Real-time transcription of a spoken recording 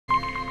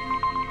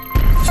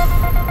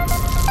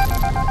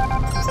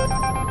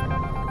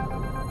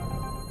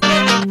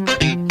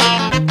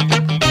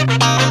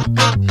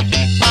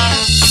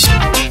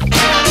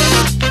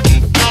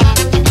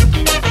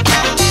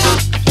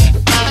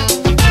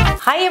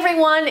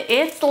everyone,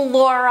 it's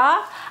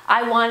Laura.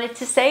 I wanted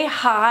to say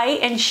hi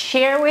and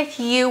share with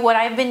you what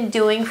I've been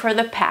doing for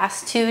the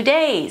past 2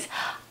 days.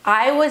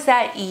 I was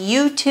at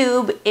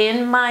YouTube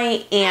in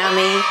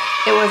Miami.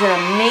 It was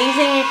an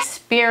amazing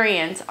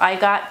experience. I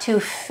got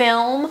to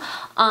film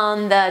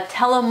on the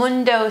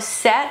Telemundo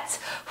sets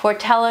for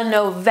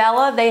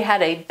telenovela. They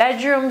had a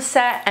bedroom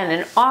set and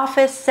an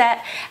office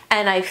set,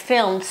 and I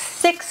filmed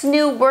 6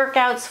 new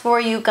workouts for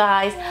you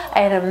guys.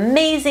 I had an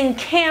amazing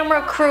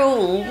camera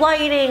crew,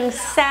 lighting,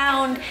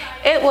 sound.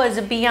 It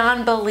was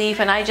beyond belief,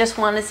 and I just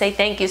want to say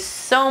thank you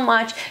so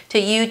much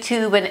to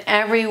YouTube and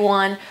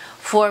everyone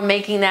for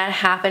making that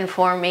happen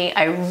for me.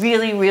 I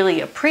really,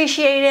 really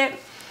appreciate it.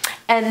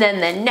 And then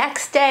the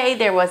next day,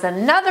 there was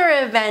another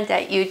event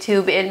at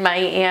YouTube in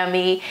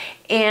Miami,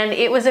 and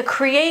it was a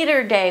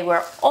creator day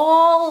where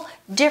all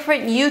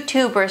different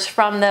YouTubers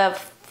from the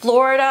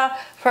Florida,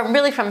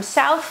 from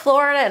South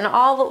Florida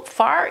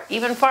and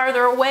even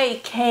farther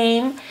away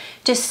came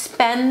to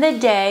spend the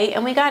day,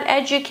 and we got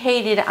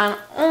educated on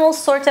all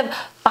sorts of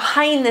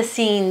behind the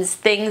scenes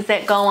things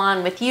that go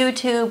on with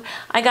YouTube.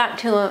 I got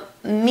to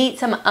meet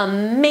some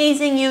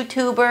amazing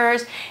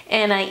YouTubers,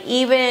 and I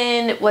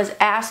even was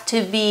asked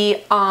to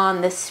be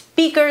on the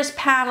speakers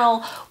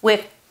panel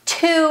with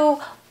 2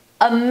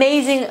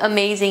 amazing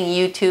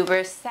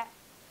YouTubers.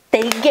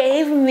 They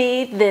gave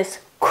me this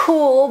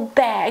cool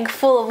bag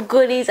full of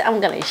goodies.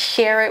 I'm gonna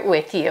share it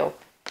with you.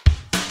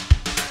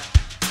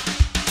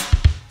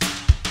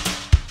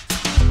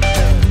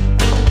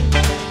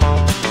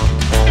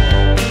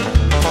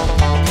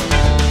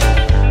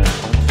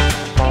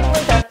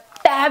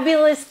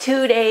 Fabulous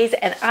 2 days,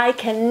 and I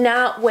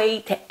cannot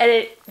wait to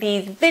edit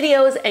these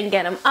videos and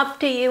get them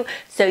up to you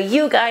so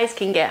you guys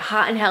can get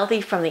hot and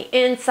healthy from the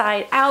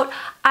inside out.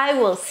 I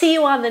will see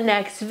you on the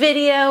next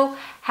video.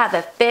 Have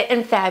a fit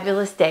and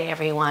fabulous day,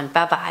 everyone.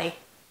 Bye-bye.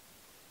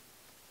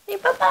 Say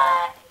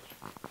bye-bye.